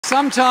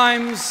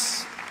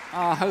Sometimes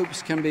our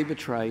hopes can be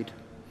betrayed.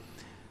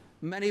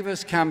 Many of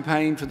us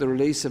campaigned for the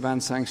release of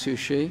Aung San Suu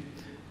Kyi,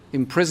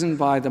 imprisoned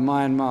by the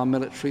Myanmar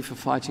military for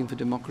fighting for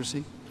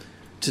democracy.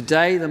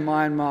 Today, the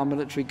Myanmar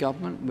military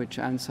government, which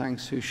Aung San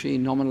Suu Kyi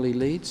nominally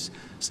leads,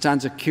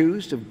 stands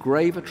accused of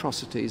grave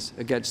atrocities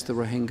against the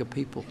Rohingya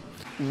people.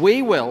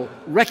 We will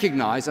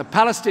recognise a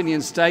Palestinian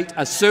state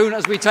as soon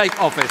as we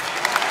take office.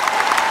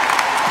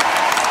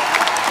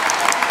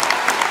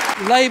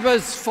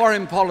 Labour's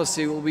foreign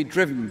policy will be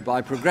driven by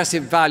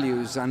progressive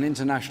values and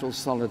international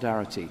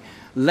solidarity,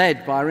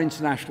 led by our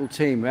international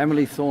team,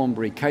 Emily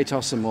Thornberry, Kate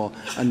Osamor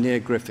and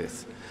Neil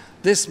Griffith.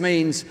 This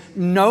means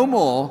no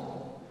more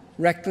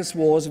reckless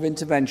wars of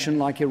intervention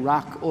like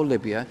Iraq or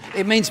Libya.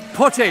 It means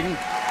putting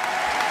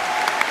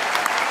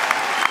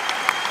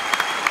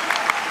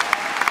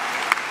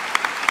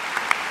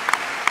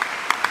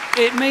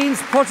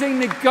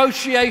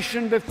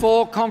negotiation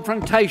before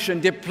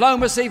confrontation,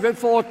 diplomacy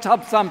before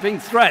tub-thumping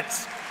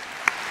threats.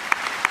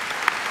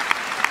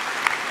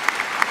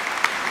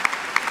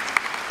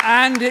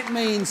 And it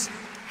means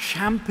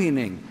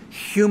championing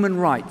human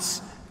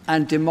rights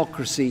and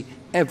democracy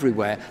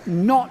everywhere,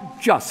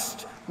 not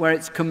just where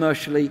it's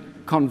commercially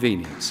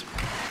convenient.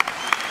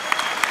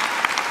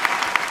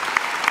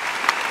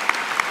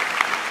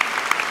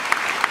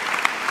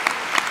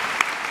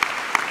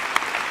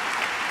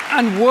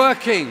 And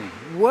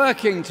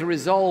working to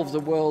resolve the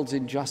world's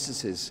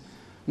injustices,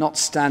 not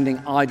standing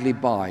idly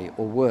by,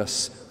 or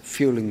worse,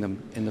 fueling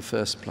them in the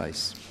first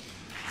place.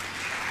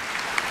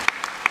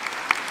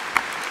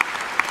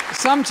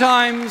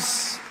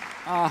 Sometimes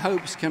our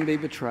hopes can be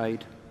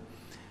betrayed.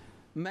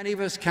 Many of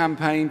us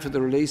campaigned for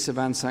the release of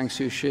Aung San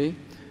Suu Kyi,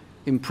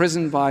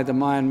 imprisoned by the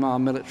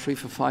Myanmar military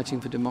for fighting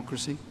for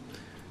democracy.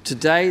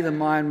 Today, the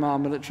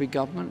Myanmar military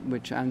government,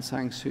 which Aung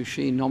San Suu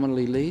Kyi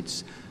nominally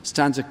leads,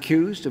 stands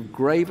accused of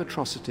grave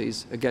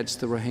atrocities against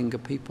the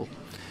Rohingya people.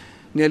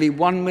 Nearly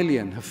 1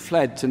 million have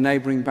fled to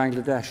neighbouring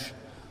Bangladesh,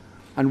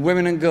 and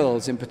women and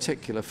girls in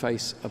particular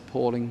face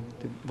appalling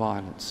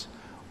violence.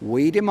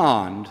 We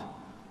demand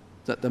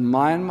that the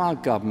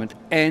Myanmar government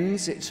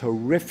ends its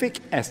horrific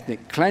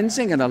ethnic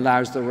cleansing and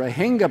allows the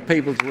Rohingya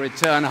people to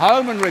return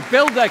home and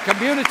rebuild their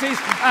communities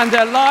and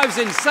their lives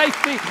in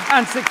safety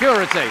and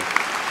security.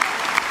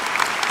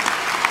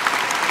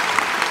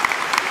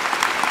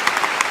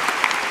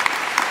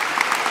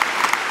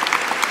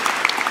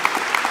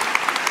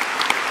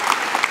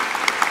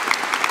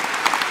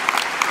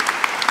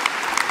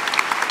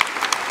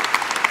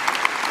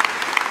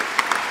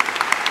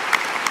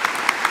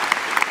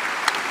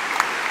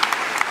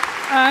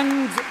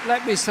 And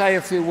let me say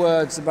a few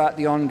words about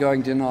the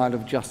ongoing denial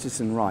of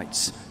justice and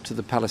rights to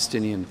the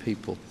Palestinian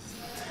people.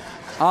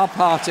 Our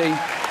party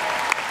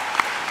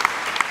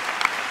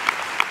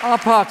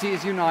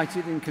is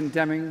united in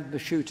condemning the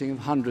shooting of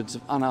hundreds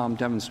of unarmed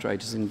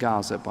demonstrators in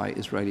Gaza by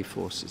Israeli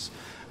forces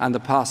and the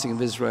passing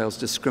of Israel's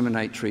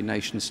discriminatory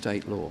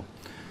nation-state law.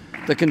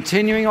 The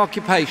continuing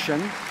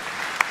occupation,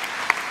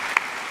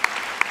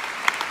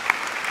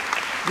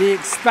 the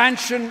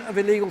expansion of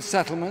illegal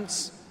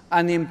settlements,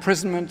 and the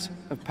imprisonment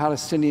of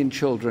Palestinian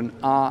children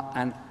are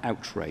an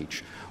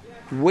outrage.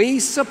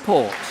 We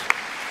support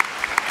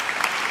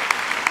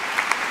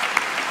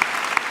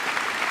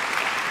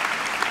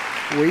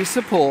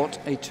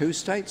a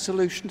two-state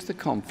solution to the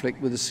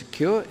conflict with a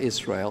secure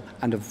Israel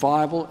and a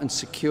viable and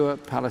secure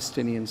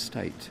Palestinian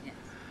state.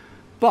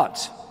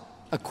 But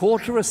a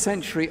quarter of a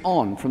century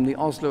on from the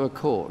Oslo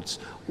Accords,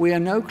 we are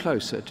no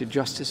closer to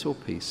justice or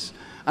peace,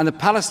 and the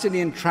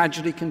Palestinian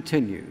tragedy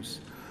continues,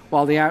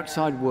 while the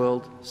outside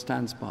world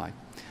stands by.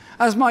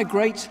 As my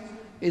great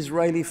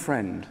Israeli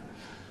friend,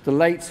 the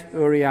late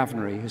Uri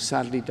Avnery, who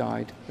sadly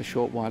died a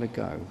short while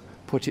ago,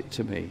 put it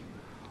to me,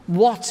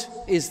 what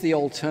is the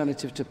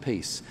alternative to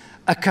peace?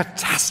 A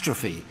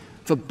catastrophe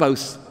for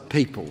both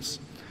peoples.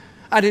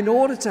 And in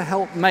order to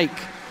help make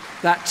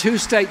that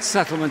two-state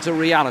settlement a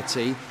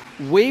reality,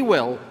 we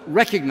will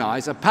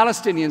recognise a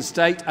Palestinian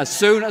state as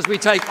soon as we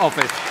take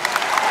office.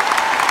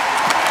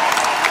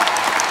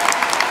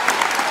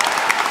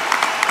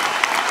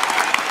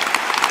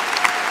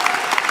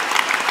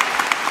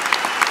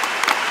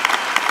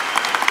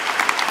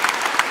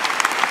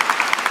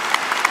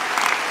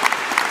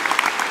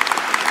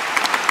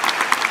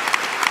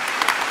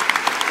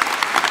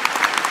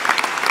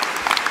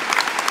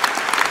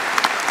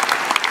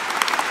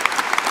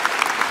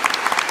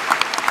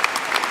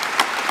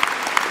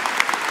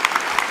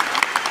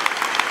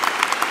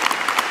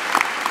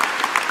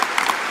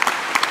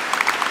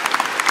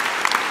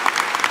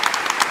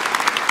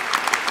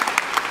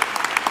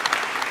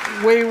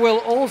 We will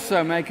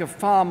also make a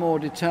far more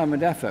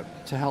determined effort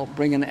to help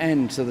bring an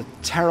end to the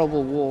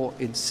terrible war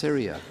in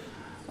Syria,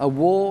 a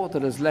war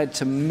that has led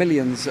to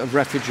millions of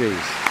refugees.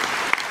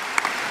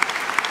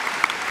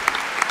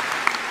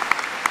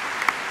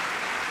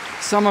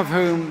 Some of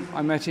whom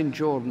I met in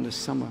Jordan this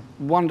summer,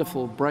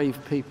 wonderful,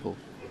 brave people,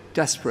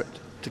 desperate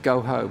to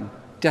go home,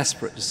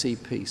 desperate to see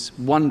peace,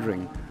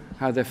 wondering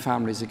how their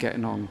families are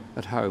getting on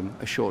at home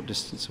a short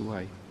distance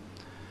away,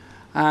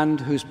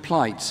 and whose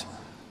plight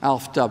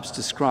Alf Dubs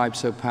described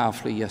so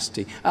powerfully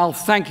yesterday.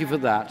 Alf, thank you for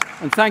that,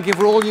 and thank you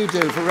for all you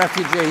do for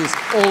refugees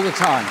all the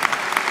time.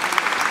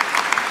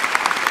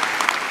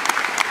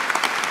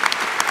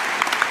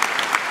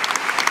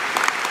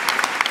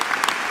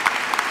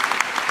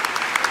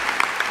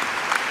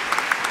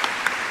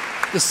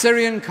 The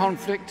Syrian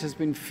conflict has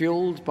been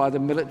fueled by the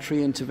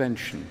military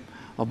intervention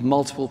of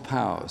multiple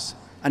powers,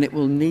 and it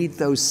will need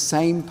those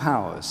same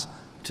powers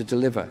to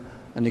deliver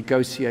a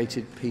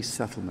negotiated peace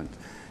settlement,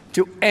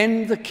 to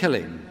end the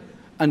killing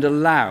and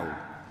allow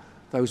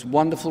those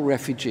wonderful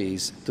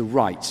refugees the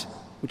right,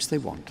 which they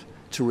want,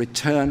 to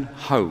return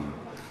home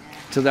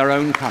to their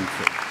own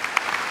country.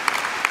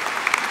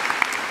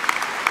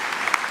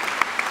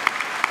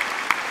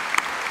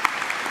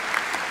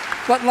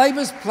 But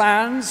Labour's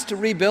plans to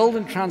rebuild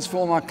and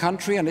transform our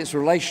country and its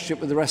relationship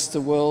with the rest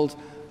of the world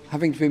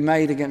having to be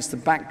made against the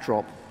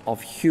backdrop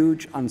of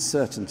huge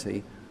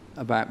uncertainty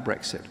about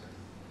Brexit.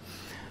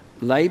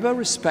 Labour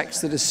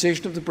respects the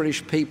decision of the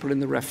British people in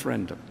the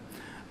referendum,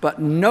 but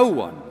no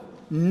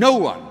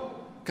one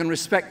can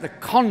respect the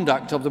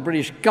conduct of the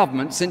British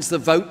government since the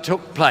vote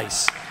took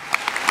place.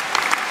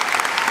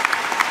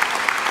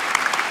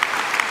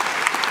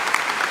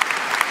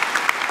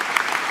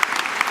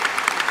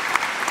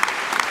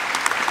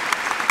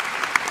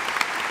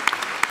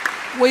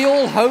 We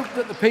all hoped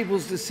that the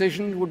people's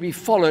decision would be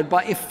followed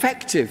by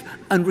effective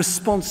and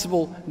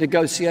responsible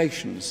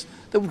negotiations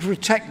that would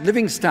protect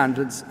living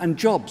standards and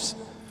jobs.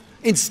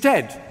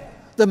 Instead,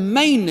 the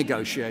main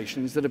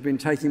negotiations that have been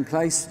taking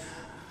place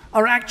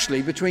are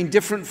actually between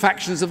different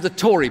factions of the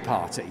Tory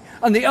party,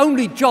 and the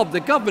only job the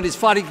government is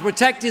fighting to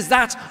protect is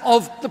that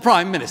of the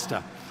Prime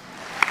Minister.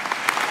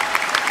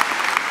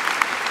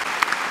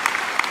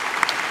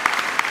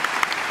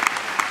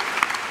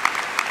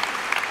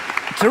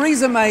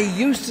 Theresa May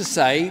used to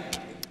say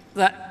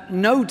that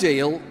no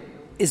deal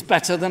is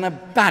better than a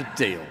bad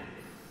deal.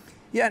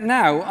 Yet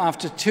now,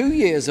 after 2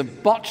 years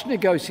of botched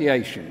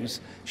negotiations,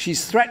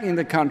 she's threatening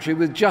the country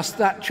with just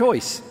that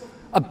choice: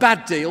 a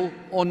bad deal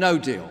or no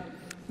deal.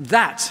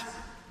 That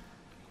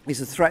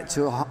is a threat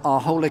to our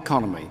whole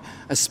economy,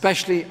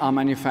 especially our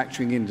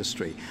manufacturing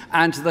industry,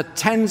 and to the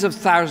tens of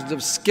thousands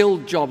of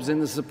skilled jobs in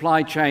the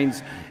supply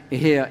chains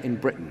here in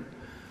Britain.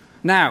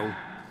 Now,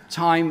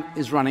 time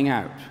is running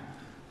out.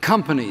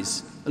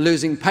 Companies are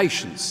losing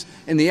patience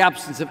in the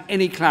absence of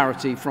any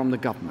clarity from the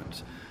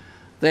government.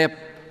 They are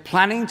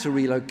planning to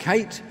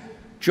relocate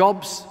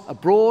jobs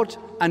abroad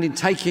and in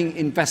taking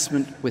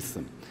investment with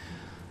them.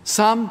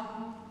 Some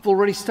have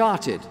already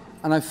started,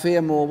 and I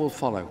fear more will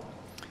follow.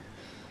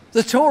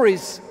 The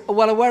Tories are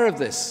well aware of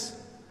this,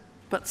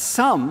 but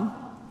some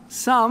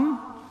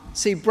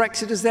see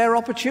Brexit as their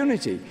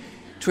opportunity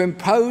to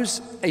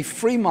impose a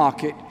free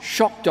market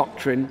shock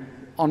doctrine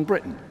on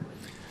Britain.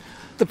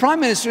 The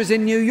Prime Minister is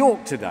in New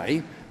York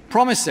today,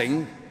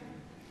 promising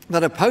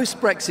that a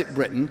post-Brexit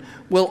Britain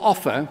will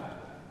offer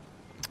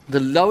the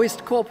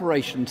lowest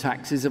corporation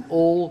taxes of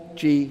all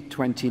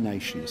G20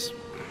 nations.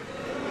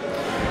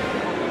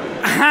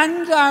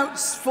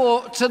 Handouts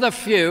to the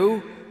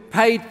few,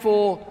 paid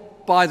for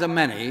by the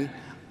many,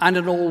 and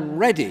an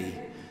already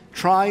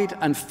tried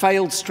and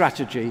failed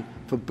strategy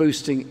for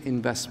boosting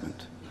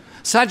investment.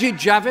 Sajid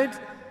Javid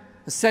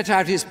has set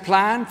out his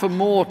plan for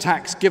more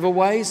tax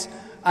giveaways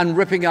and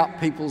ripping up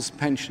people's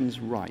pensions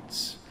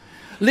rights.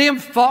 Liam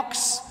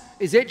Fox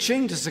is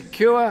itching to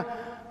secure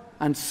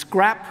and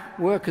scrap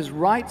workers'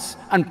 rights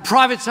and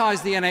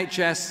privatise the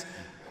NHS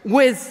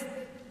with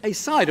a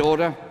side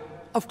order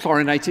of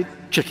chlorinated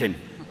chicken.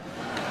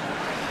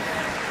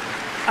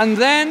 And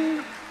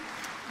then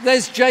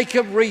there's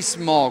Jacob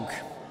Rees-Mogg.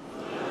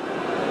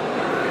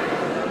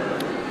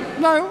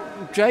 No,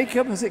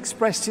 Jacob has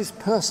expressed his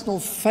personal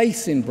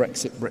faith in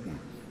Brexit Britain.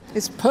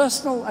 It's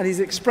personal, and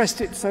he's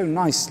expressed it so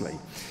nicely,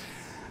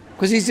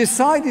 because he's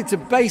decided to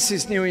base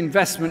his new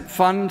investment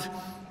fund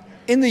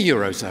in the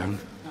Eurozone.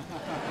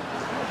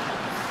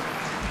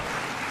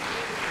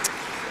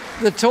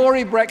 The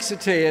Tory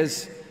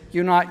Brexiteers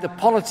unite the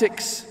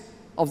politics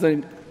of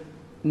the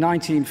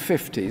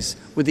 1950s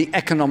with the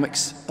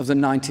economics of the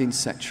 19th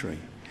century,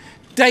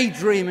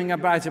 daydreaming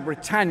about a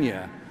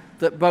Britannia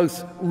that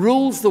both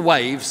rules the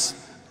waves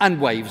and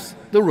waves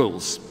the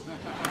rules.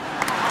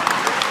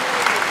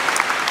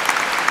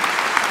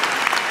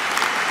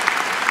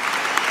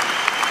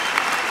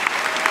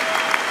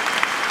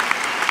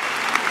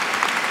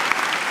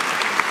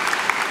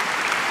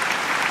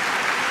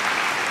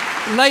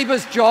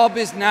 Labour's job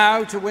is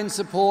now to win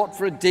support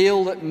for a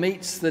deal that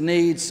meets the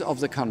needs of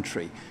the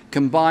country,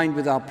 combined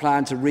with our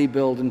plan to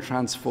rebuild and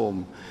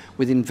transform,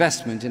 with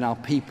investment in our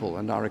people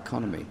and our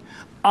economy.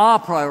 Our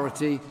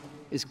priority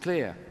is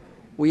clear.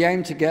 We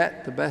aim to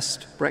get the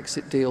best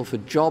Brexit deal for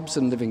jobs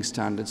and living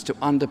standards to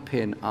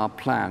underpin our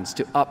plans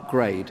to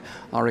upgrade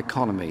our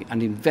economy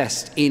and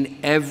invest in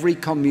every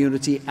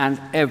community and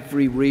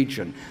every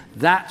region.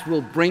 That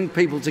will bring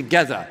people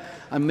together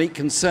and meet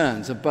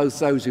concerns of both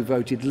those who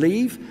voted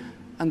leave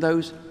and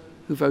those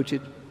who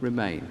voted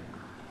remain.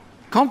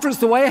 Conference,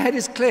 the way ahead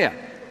is clear.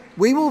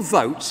 We will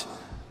vote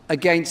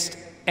against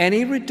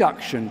any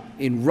reduction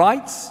in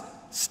rights,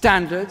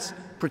 standards,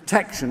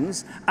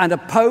 protections, and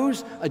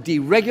oppose a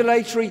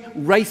deregulatory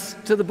race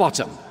to the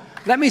bottom.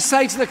 Let me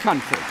say to the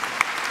country,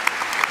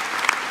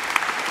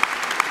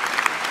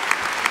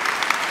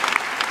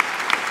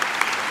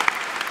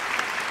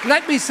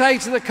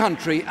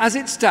 as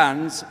it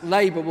stands,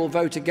 Labour will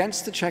vote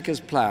against the Chequers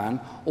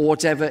plan, or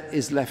whatever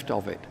is left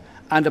of it,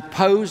 and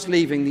oppose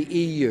leaving the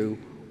EU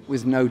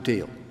with no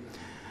deal.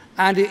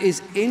 And it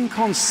is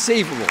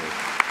inconceivable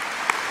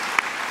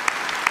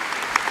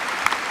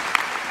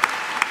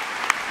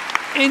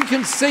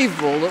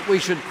that we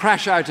should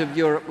crash out of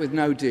Europe with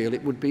no deal.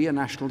 It would be a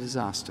national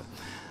disaster.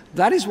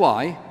 That is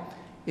why,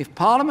 if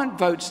Parliament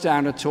votes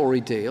down a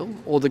Tory deal,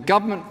 or the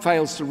government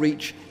fails to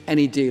reach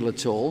any deal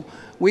at all,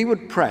 we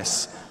would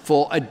press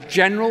for a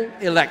general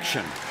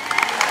election